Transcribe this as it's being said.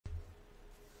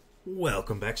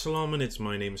Welcome back, Solomon. It's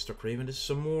my name is Mr. Craven. This is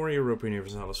some more European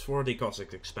Universalis for the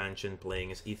Cossacks expansion,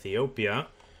 playing as Ethiopia.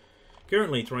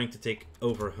 Currently trying to take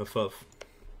over Hafuf.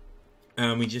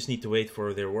 We just need to wait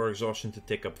for their war exhaustion to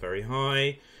tick up very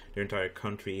high. Their entire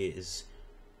country is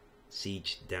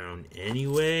sieged down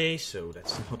anyway, so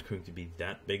that's not going to be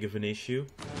that big of an issue,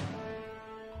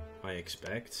 I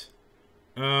expect.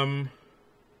 Yeah,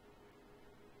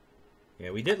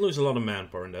 we did lose a lot of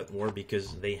manpower in that war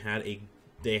because they had a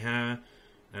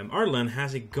Ireland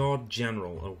has a god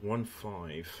general, a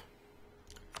 1-5.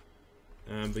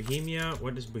 Bohemia,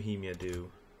 what does Bohemia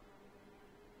do?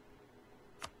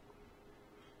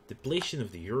 Depletion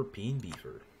of the European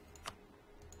beaver.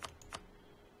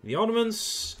 The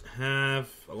Ottomans have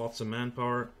lots of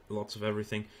manpower, lots of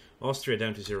everything. Austria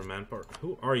down to 0 manpower.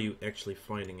 Who are you actually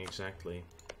fighting exactly?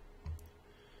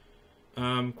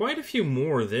 Quite a few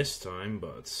more this time,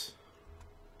 but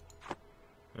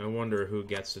I wonder who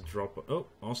gets the drop. Oh,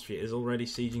 Austria is already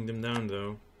sieging them down,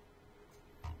 though.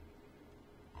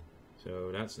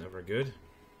 So that's never good.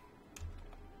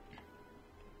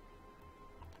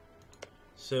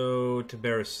 So, to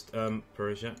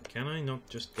Persia. Can I not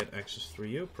just get access through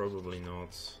you? Probably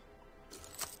not.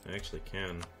 I actually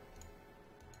can.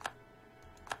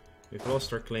 We've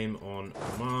lost our claim on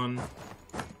Oman.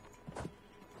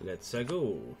 Let's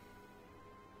go.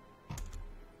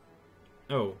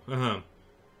 Oh,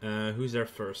 who's there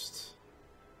first?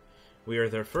 We are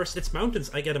there first. It's mountains.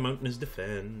 I get a mountainous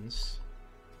defense.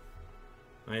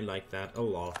 I like that a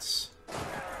lot.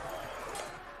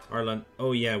 Ireland.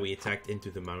 Oh yeah, we attacked into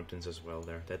the mountains as well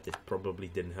there. That probably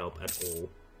didn't help at all.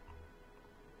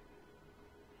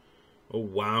 Oh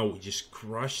wow, we just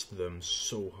crushed them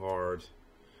so hard.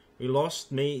 We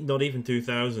lost not even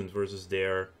 2,000 versus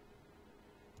their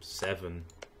 7.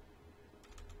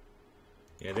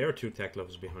 Yeah, they are 2 tech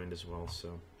levels behind as well,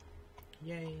 so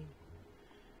yay.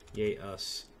 Yay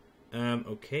us.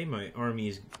 Okay, my army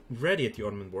is ready at the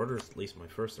Ottoman border, at least my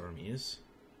first army is.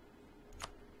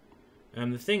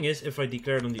 The thing is, if I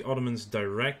declared on the Ottomans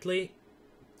directly,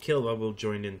 Kilwa will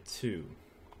join in too.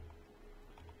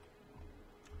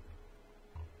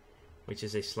 Which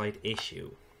is a slight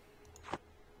issue.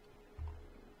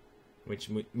 Which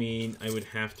would mean I would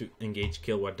have to engage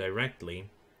Kilwa directly.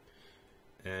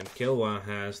 And Kilwa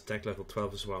has tech level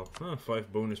 12 as well. Oh,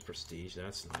 5 bonus prestige,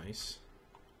 that's nice.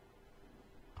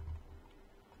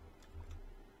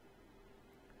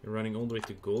 You're running all the way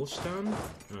to Goldstan?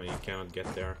 Oh, you cannot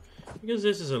get there. Because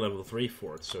this is a level 3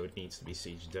 fort, so it needs to be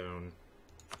sieged down.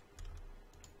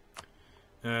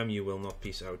 You will not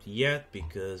peace out yet,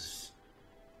 because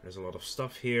there's a lot of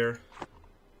stuff here.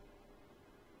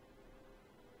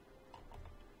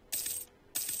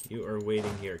 You are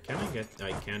waiting here. Can I get...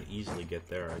 I can't easily get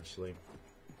there, actually.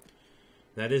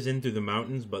 That is into the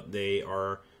mountains, but they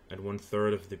are at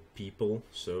 1/3 of the people,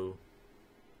 so...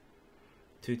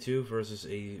 2-2 versus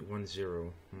a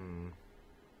 1-0.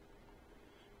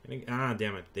 Ah,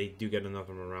 damn it. They do get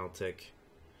another morale tick.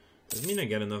 Does mean I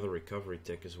get another recovery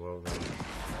tick as well, then.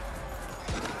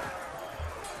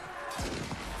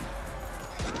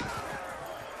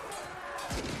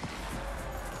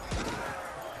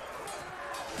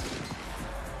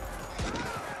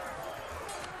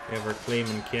 We have our claim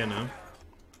in Kiana.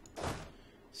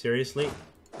 Seriously?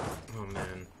 Oh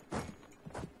man.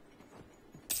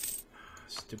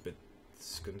 Stupid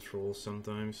control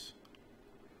sometimes.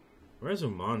 Where's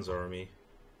Oman's army?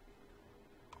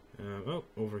 Oh,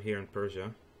 over here in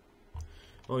Persia.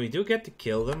 Well, we do get to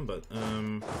kill them, but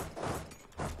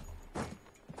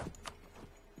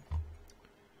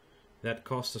that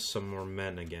cost us some more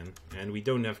men again. And we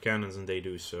don't have cannons and they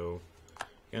do, so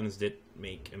cannons did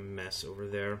make a mess over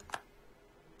there.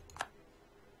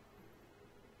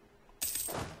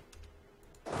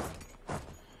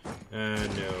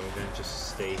 No, then just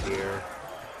stay here.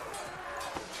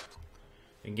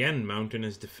 Again,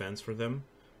 mountainous defense for them.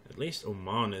 At least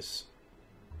Oman is...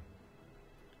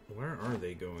 Where are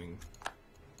they going?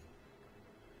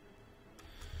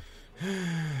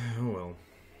 Oh well.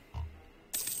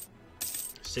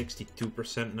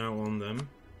 62% now on them.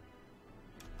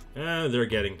 They're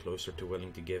getting closer to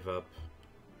willing to give up.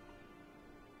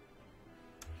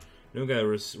 Nogai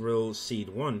will cede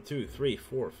 1, 2, 3,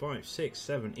 4, 5, 6,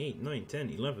 7, 8, 9, 10,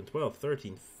 11, 12,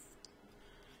 13...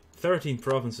 13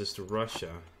 provinces to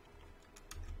Russia.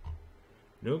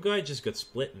 Nogai just got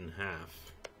split in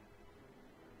half.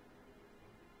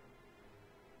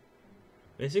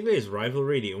 Basically, is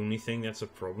rivalry the only thing that's a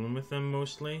problem with them,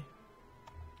 mostly?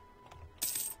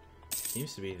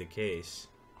 Seems to be the case.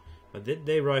 But did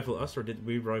they rival us, or did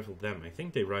we rival them? I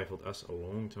think they rivaled us a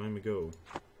long time ago.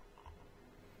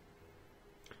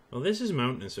 Well, this is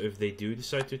mountainous, so if they do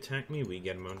decide to attack me, we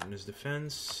get mountainous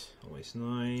defense. Always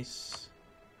nice.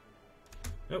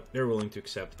 Oh, they're willing to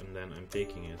accept, and then I'm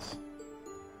taking it.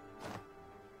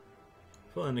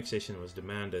 Full annexation was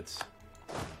demanded.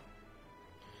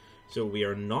 So we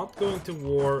are not going to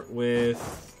war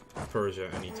with Persia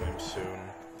anytime soon.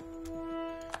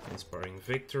 Inspiring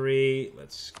victory.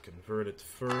 Let's convert it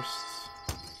first.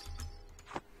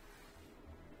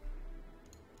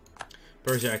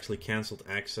 Persia actually cancelled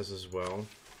access as well.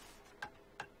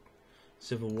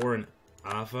 Civil war in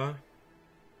Ava.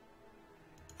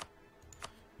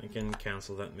 I can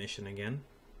cancel that mission again.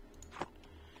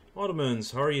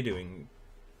 Ottomans, how are you doing?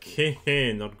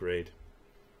 Not great.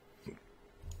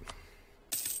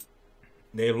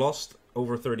 They have lost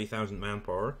over 30,000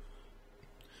 manpower.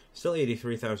 Still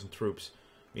 83,000 troops.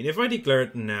 I mean, if I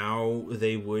declared now,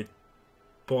 they would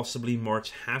possibly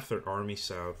march half their army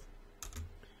south.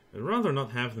 I'd rather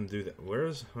not have them do that.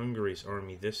 Where's Hungary's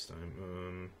army this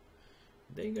time?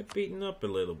 They got beaten up a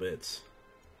little bit.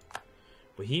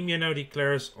 Bohemia now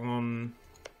declares on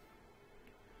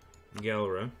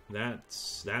Galra.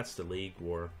 That's the League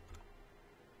War.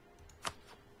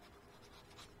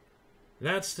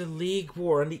 That's the League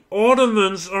War, and the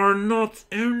Ottomans are not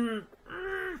in it.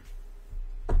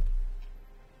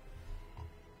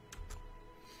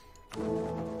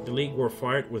 The League War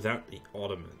fired without the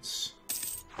Ottomans.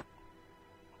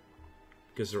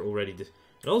 Because they're already...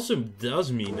 It also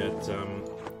does mean that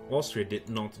Austria did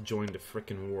not join the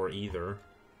frickin' war either.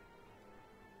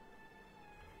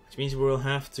 Which means we'll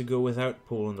have to go without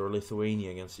Poland or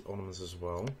Lithuania against the Ottomans as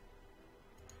well.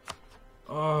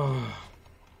 Oh.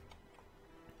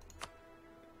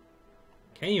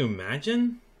 Can you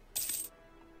imagine?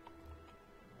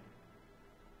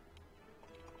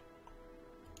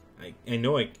 I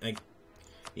know the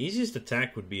easiest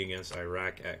attack would be against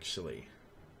Iraq, actually.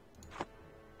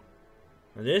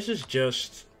 And this is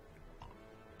just...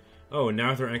 Oh,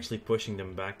 now they're actually pushing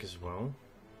them back as well.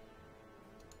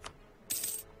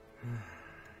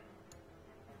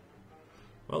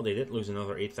 Well, they did lose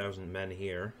another 8,000 men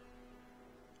here.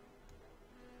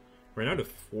 We're now the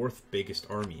 4th biggest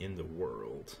army in the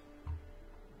world.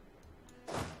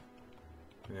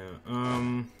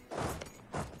 Yeah,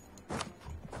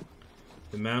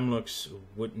 the Mamluks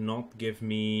would not give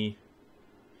me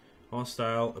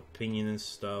hostile opinion and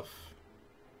stuff.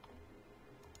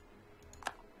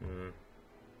 I'm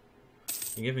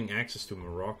giving access to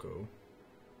Morocco.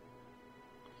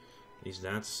 At least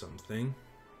that's something.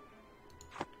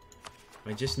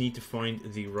 I just need to find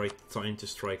the right time to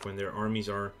strike when their armies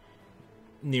are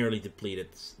nearly depleted.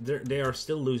 They are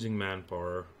still losing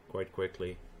manpower quite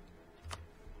quickly.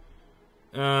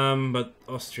 But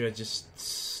Austria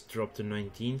just dropped to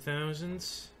 19,000.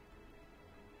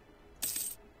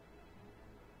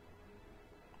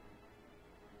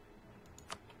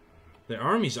 The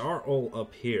armies are all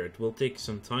up here. It will take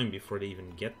some time before they even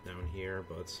get down here,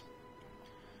 but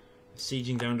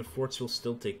sieging down the forts will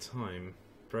still take time.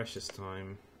 Precious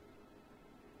time.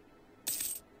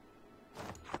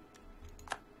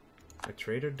 A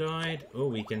trader died. Oh,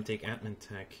 we can take admin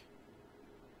tech.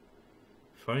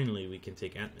 Finally, we can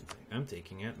take admin tech. I'm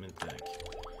taking admin tech.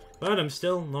 But I'm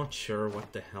still not sure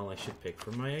what the hell I should pick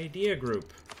for my idea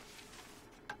group.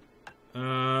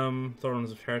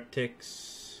 Thorns of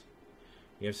Heretics.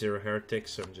 You have 0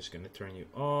 heretics, so I'm just going to turn you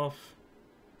off.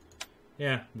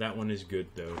 Yeah, that one is good,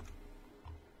 though.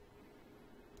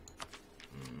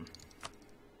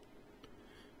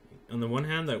 On the one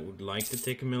hand, I would like to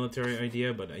take a military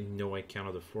idea, but I know I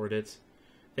cannot afford it.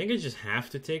 I think I just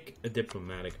have to take a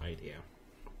diplomatic idea.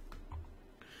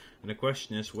 And the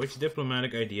question is, which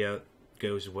diplomatic idea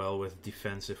goes well with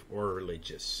defensive or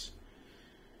religious?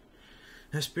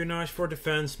 Espionage for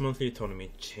defense, monthly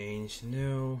autonomy change,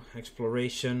 no.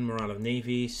 Exploration, morale of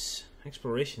navies.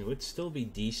 Exploration would still be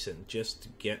decent just to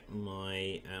get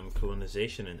my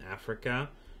colonization in Africa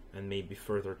and maybe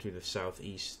further to the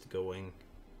southeast going.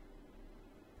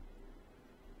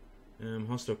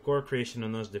 Hostile core creation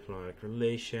on us, diplomatic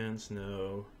relations,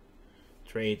 no.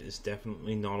 Trade is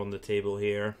definitely not on the table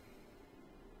here.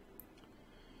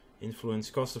 Influence,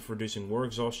 cost of reducing war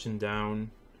exhaustion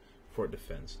down. For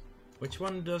defense. Which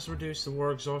one does reduce the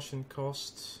war exhaustion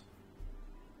costs?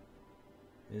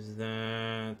 Is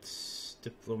that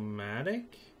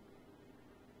diplomatic?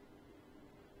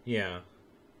 Yeah.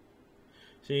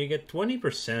 So you get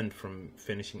 20% from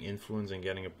finishing influence and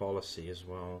getting a policy as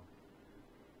well.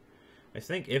 I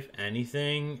think, if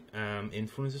anything,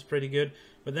 influence is pretty good.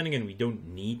 But then again, we don't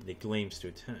need the claims to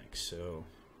attack, so...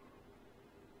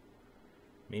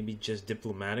 Maybe just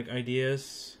diplomatic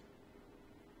ideas?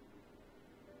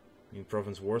 I mean,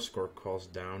 province war score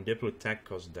cost down, diplo tech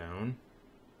cost down.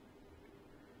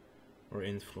 Or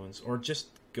influence. Or just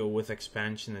go with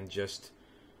expansion and just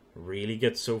really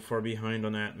get so far behind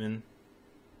on admin.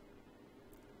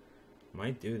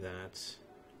 Might do that.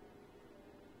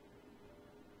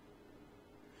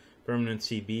 Permanent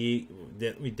CB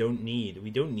that we don't need. We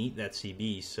don't need that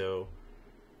CB, so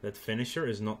that finisher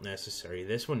is not necessary.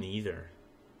 This one either.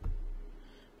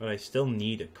 But I still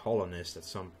need a colonist at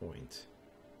some point.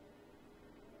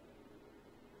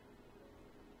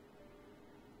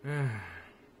 I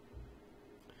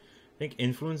think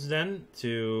influence then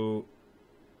to...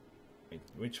 Wait,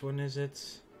 which one is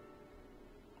it?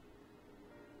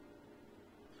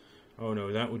 Oh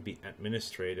no, that would be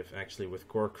administrative actually, with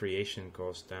core creation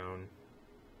cost down.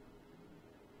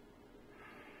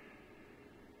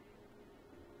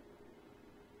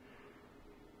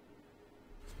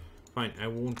 Fine, I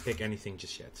won't pick anything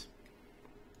just yet.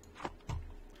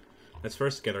 Let's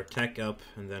first get our tech up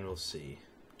and then we'll see.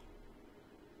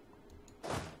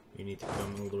 You need to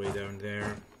come all the way down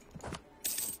there.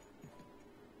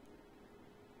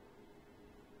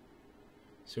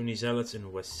 Sunni Zealots in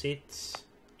Wasit.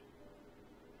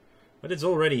 But it's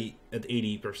already at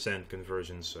 80%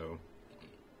 conversion, so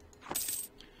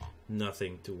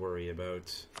nothing to worry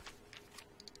about.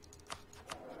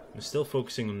 I'm still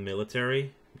focusing on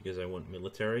military, because I want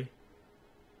military.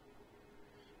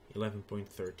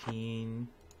 11.13.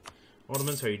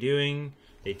 Ottomans, how are you doing?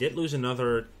 They did lose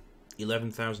another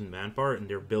 11,000 manpower, and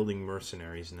they're building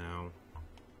mercenaries now.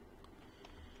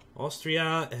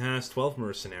 Austria has 12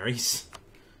 mercenaries,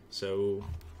 so...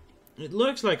 It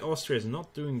looks like Austria is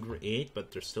not doing great,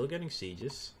 but they're still getting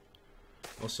sieges.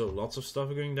 Also, lots of stuff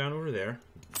going down over there.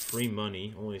 Free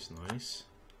money, always nice.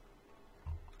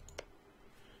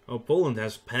 Oh, Poland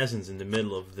has peasants in the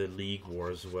middle of the League War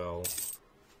as well.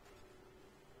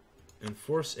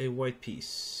 Enforce a white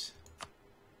peace.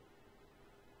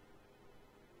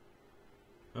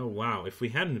 Oh wow, if we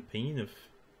had an opinion of...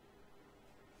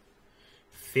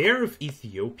 Fear of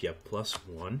Ethiopia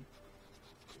 +1?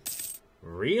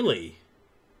 Really?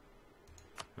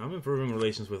 I'm improving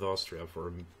relations with Austria for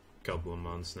a couple of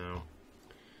months now.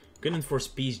 Can enforce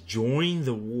peace, join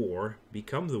the war,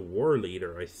 become the war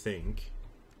leader, I think.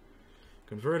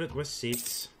 Converted with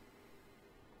seats.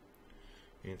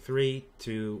 In 3,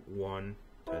 2, 1.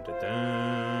 Da, da,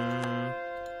 da.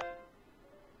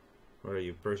 What are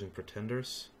you, Persian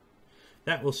pretenders?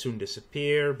 That will soon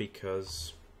disappear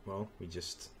because, well, we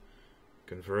just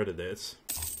converted it.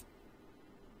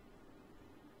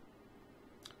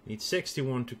 Need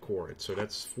 61 to core it, so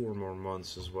that's 4 more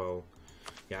months as well.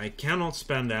 Yeah, I cannot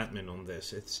spend admin on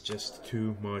this. It's just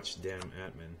too much damn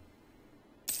admin.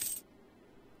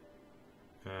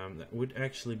 That would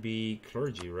actually be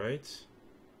clergy, right?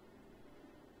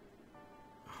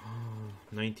 Oh,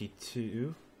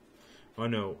 92. Oh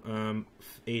no,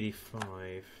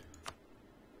 85.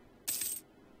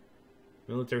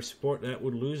 Military support, that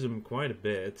would lose them quite a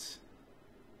bit.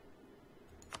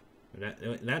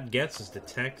 That gets us the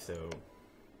tech, though.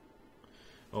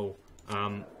 Oh,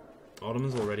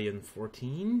 Ottoman's already in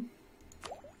 14? How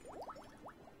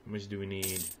much do we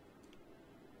need?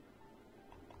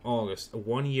 August,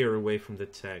 1 year away from the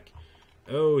tech.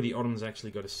 Oh, the Ottomans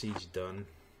actually got a siege done.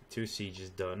 2 sieges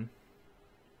done.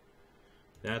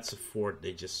 That's a fort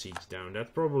they just sieged down. That's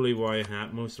probably why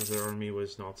most of their army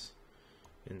was not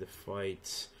in the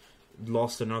fight.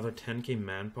 Lost another 10k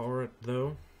manpower,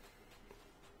 though.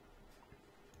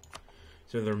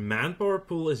 So their manpower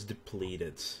pool is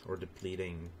depleted, or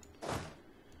depleting.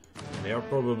 And they are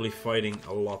probably fighting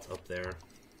a lot up there.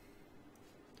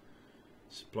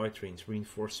 Supply trains,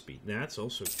 reinforced speed. That's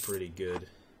also pretty good.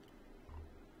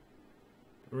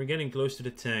 We're getting close to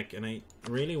the tech, and I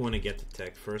really want to get the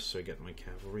tech first, so I get my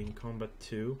cavalry in combat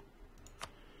too.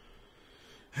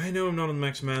 I know I'm not on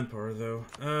max manpower though.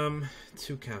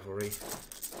 2 cavalry.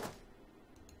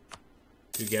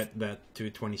 To get that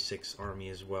 226 army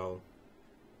as well.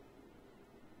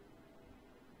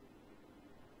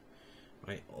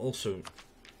 I also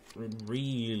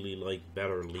really like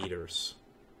better leaders.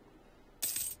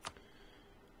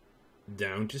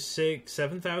 Down to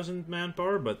 7,000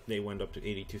 manpower, but they went up to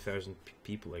 82,000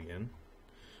 people again.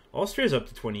 Austria's up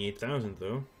to 28,000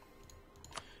 though.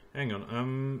 Hang on,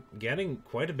 I'm getting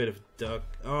quite a bit of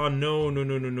duck. Oh no, no,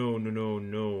 no, no, no, no, no,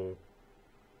 no.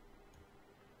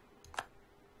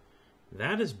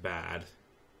 That is bad.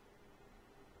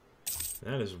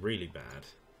 That is really bad.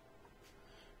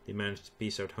 They managed to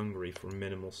piece out Hungary for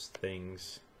minimal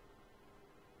things.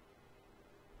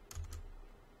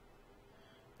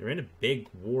 They're in a big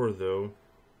war, though.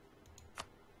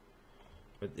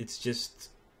 But it's just...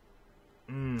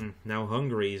 Now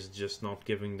Hungary is just not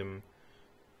giving them...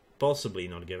 Possibly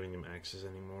not giving them access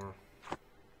anymore.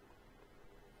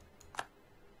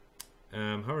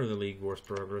 How are the League Wars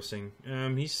progressing?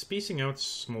 He's piecing out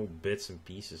small bits and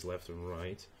pieces left and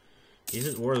right. He's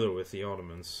at war though with the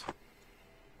Ottomans.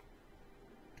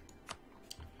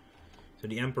 So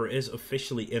the Emperor is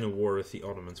officially in a war with the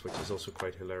Ottomans, which is also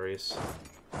quite hilarious.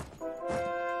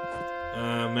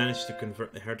 Managed to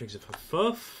convert the heretics of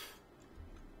Hafuf.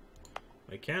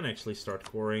 I can actually start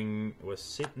coring with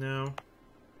Sid now.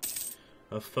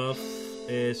 Hafuf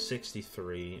is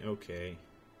 63, okay.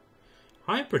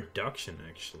 High production,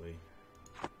 actually.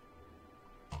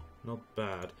 Not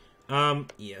bad.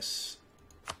 Yes.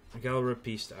 Galra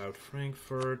pieced out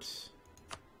Frankfurt.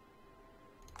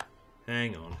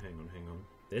 Hang on.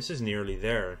 This is nearly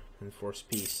there. Enforce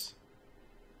peace.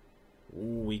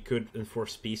 Ooh, we could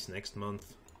enforce peace next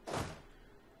month.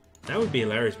 That would be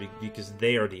hilarious because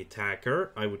they are the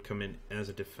attacker. I would come in as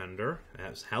a defender,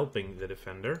 as helping the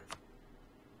defender.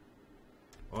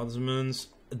 Ottomans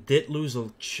did lose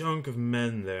a chunk of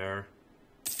men there.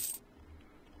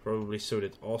 Probably so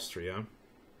did Austria.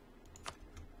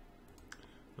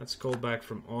 Let's call back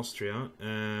from Austria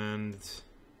and...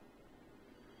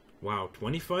 Wow,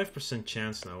 25%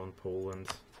 chance now in Poland.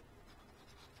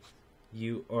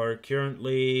 You are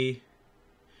currently...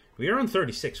 We are on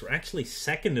 36. We're actually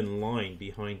second in line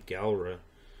behind Galra,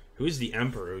 who is the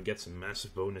Emperor, who gets a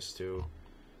massive bonus to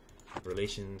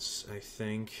relations, I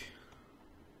think.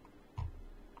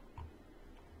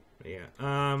 But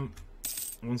yeah,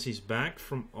 once he's back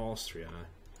from Austria,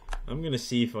 I'm gonna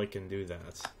see if I can do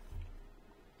that.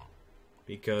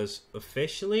 Because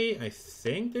officially, I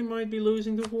think they might be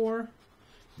losing the war.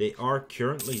 They are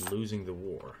currently losing the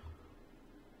war.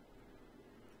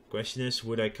 Question is,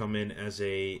 would I come in as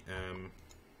a...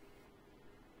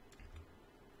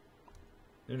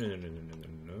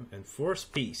 No. Enforce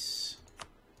peace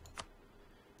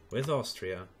with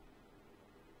Austria.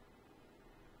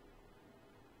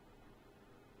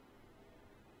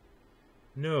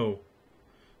 No.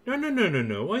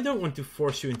 No. I don't want to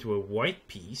force you into a white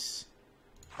peace.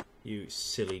 You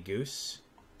silly goose.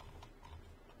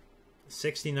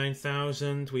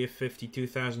 69,000. We have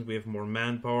 52,000. We have more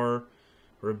manpower.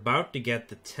 We're about to get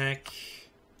the tech.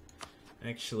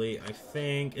 Actually, I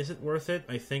think... Is it worth it?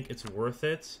 I think it's worth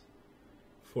it.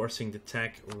 Forcing the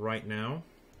tech right now.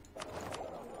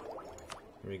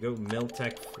 There we go. Mill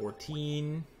tech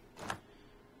 14.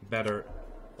 Better.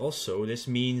 Also, this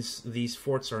means these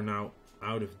forts are now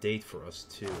out of date for us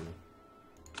too.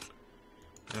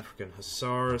 African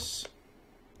Hussars.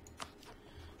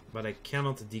 But I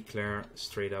cannot declare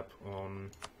straight up on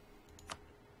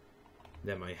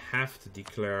them. I have to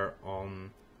declare on...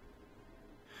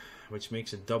 Which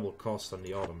makes a double cost on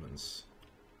the Ottomans.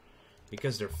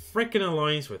 Because they're frickin'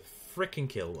 alliance with frickin'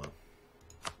 Kilwa.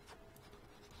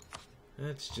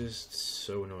 That's just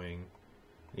so annoying.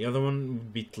 The other one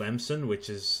would be Tlemcen, which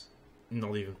is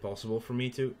not even possible for me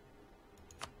to.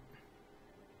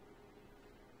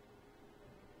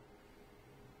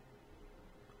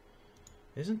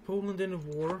 Isn't Poland in a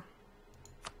war?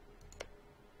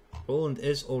 Poland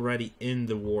is already in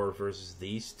the war versus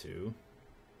these two.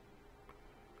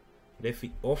 But if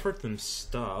we offered them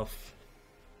stuff...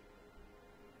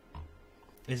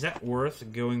 Is that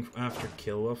worth going after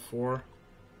Kilwa for?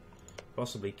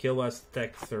 Possibly. Kilwa has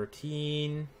tech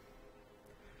 13.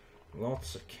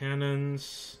 Lots of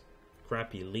cannons.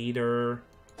 Crappy leader.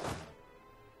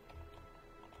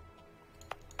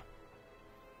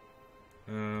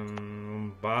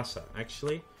 Mombasa.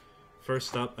 Actually,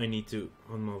 first up I need to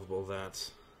unmovable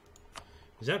that.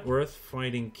 Is that worth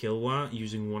fighting Kilwa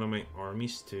using one of my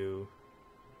armies to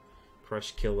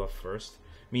crush Kilwa first?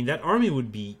 I mean, that army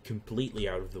would be completely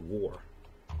out of the war.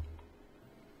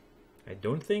 I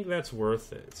don't think that's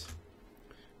worth it.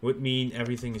 Would mean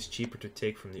everything is cheaper to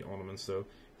take from the Ottomans, though.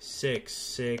 6,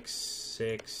 6,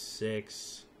 6,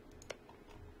 6.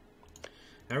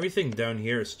 Everything down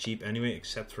here is cheap anyway,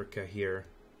 except for Kahir,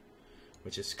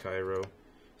 which is Cairo.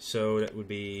 So that would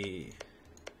be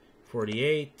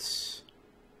 48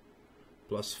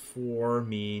 plus 4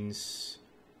 means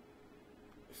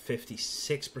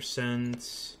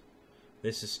 56%.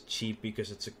 This is cheap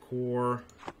because it's a core.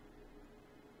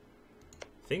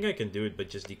 I think I can do it by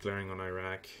just declaring on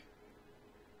Iraq.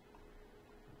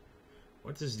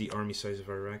 What is the army size of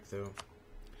Iraq, though?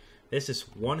 This is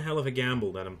one hell of a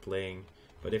gamble that I'm playing.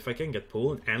 But if I can get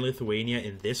Poland and Lithuania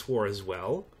in this war as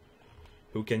well,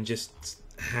 who can just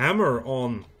hammer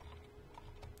on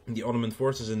the Ottoman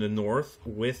forces in the north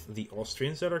with the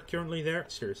Austrians that are currently there.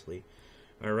 Seriously.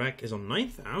 Iraq is on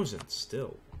 9,000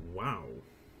 still. Wow.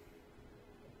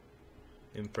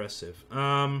 Impressive.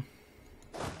 I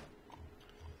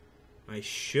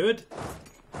should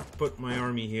put my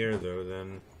army here, though,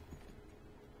 then.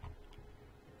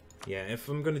 Yeah, if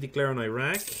I'm going to declare on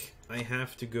Iraq, I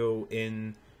have to go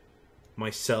in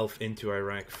myself into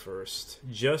Iraq first.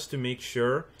 Just to make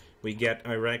sure we get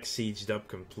Iraq sieged up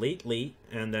completely.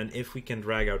 And then if we can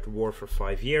drag out the war for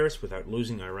 5 years without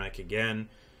losing Iraq again,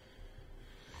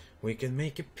 we can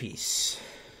make a peace.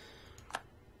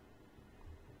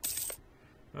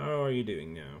 How are you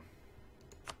doing now?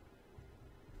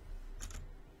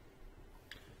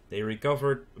 They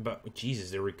recovered about...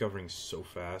 Jesus, they're recovering so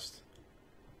fast.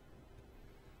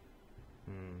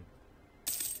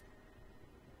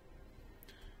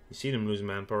 You see them lose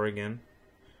manpower again.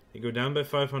 They go down by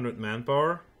 500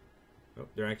 manpower. Oh,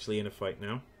 they're actually in a fight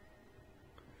now.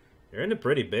 They're in a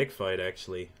pretty big fight,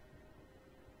 actually.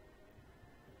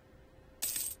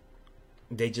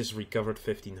 They just recovered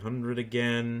 1500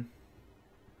 again.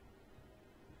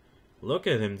 Look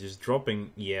at him just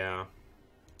dropping. Yeah.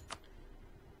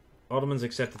 Ottomans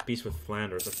accepted peace with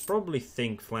Flanders. I probably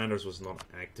think Flanders was not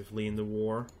actively in the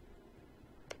war.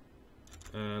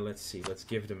 Let's see. Let's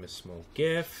give them a small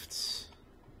gift.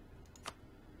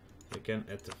 We can,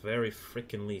 at the very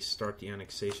frickin' least, start the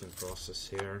annexation process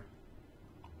here.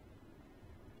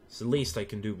 It's the least I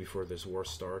can do before this war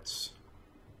starts.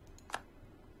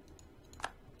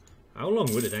 How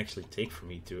long would it actually take for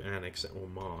me to annex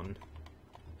Oman?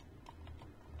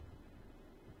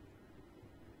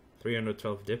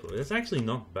 312 diplo. That's actually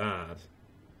not bad.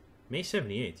 May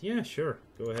 78. Yeah, sure.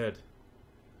 Go ahead.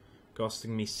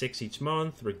 Costing me 6 each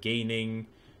month. We're gaining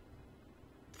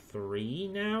 3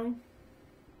 now?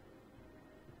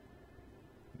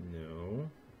 No.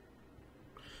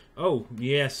 Oh,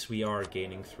 yes, we are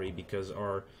gaining 3 because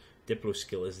our diplo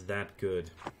skill is that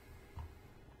good.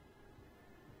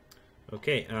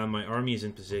 Okay, my army is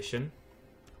in position.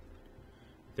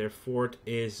 Their fort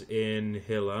is in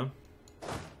Hilla.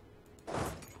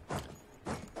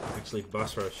 Actually,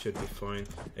 Basra should be fine.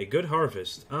 A good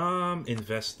harvest.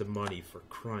 Invest the money, for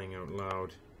crying out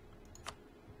loud.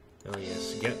 Hell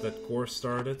yes, get that core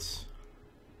started.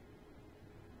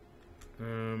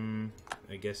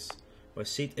 I guess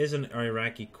Wasit is an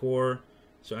Iraqi core,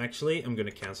 so actually I'm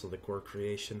gonna cancel the core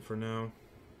creation for now.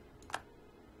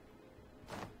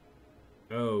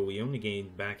 Oh, we only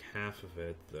gained back half of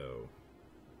it, though.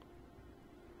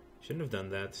 Shouldn't have done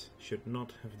that. Should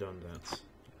not have done that.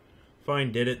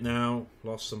 Fine, did it now.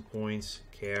 Lost some points.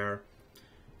 Care.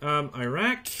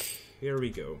 Iraq. Here we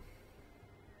go.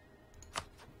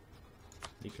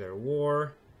 Declare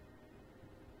war.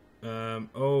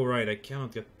 Oh, right. I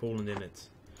cannot get Poland in it.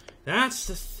 That's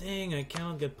the thing. I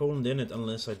cannot get Poland in it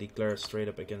unless I declare straight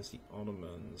up against the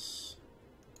Ottomans.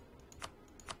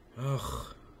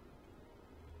 Ugh.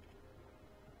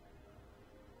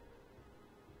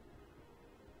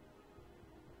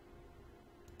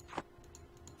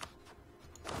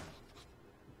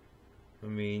 I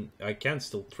mean, I can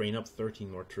still train up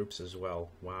 13 more troops as well.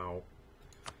 Wow.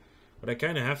 But I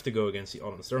kind of have to go against the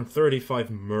Ottomans. They're on 35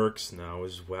 mercs now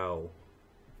as well.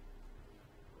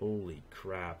 Holy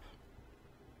crap.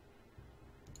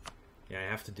 Yeah, I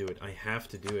have to do it. I have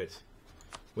to do it.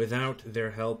 Without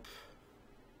their help,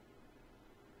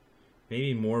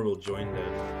 maybe more will join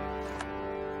them.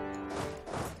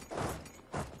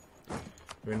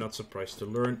 We're not surprised to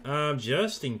learn.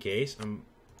 Just in case, I'm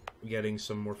getting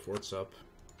some more forts up.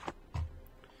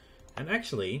 And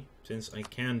actually, since I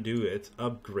can do it,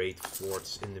 upgrade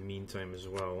forts in the meantime as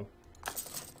well.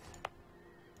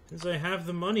 Since I have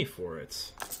the money for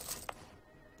it.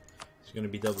 It's going to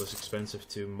be double as expensive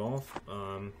to moth,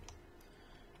 to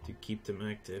keep them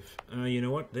active. You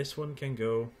know what? This one can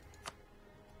go.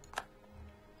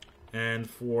 And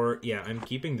for, yeah, I'm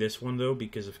keeping this one though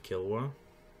because of Kilwa.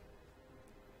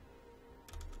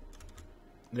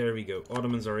 There we go.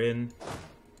 Ottomans are in.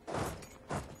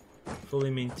 Fully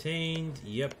maintained.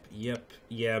 Yep, yep.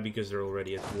 Yeah, because they're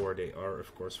already at war, they are,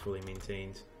 of course, fully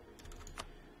maintained.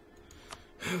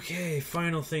 Okay,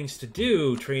 final things to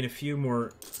do. Train a few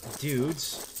more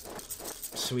dudes.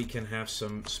 So we can have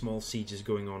some small sieges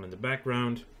going on in the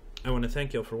background. I want to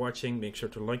thank you all for watching. Make sure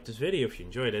to like this video if you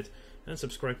enjoyed it. And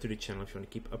subscribe to the channel if you want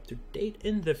to keep up to date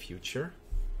in the future.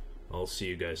 I'll see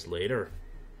you guys later.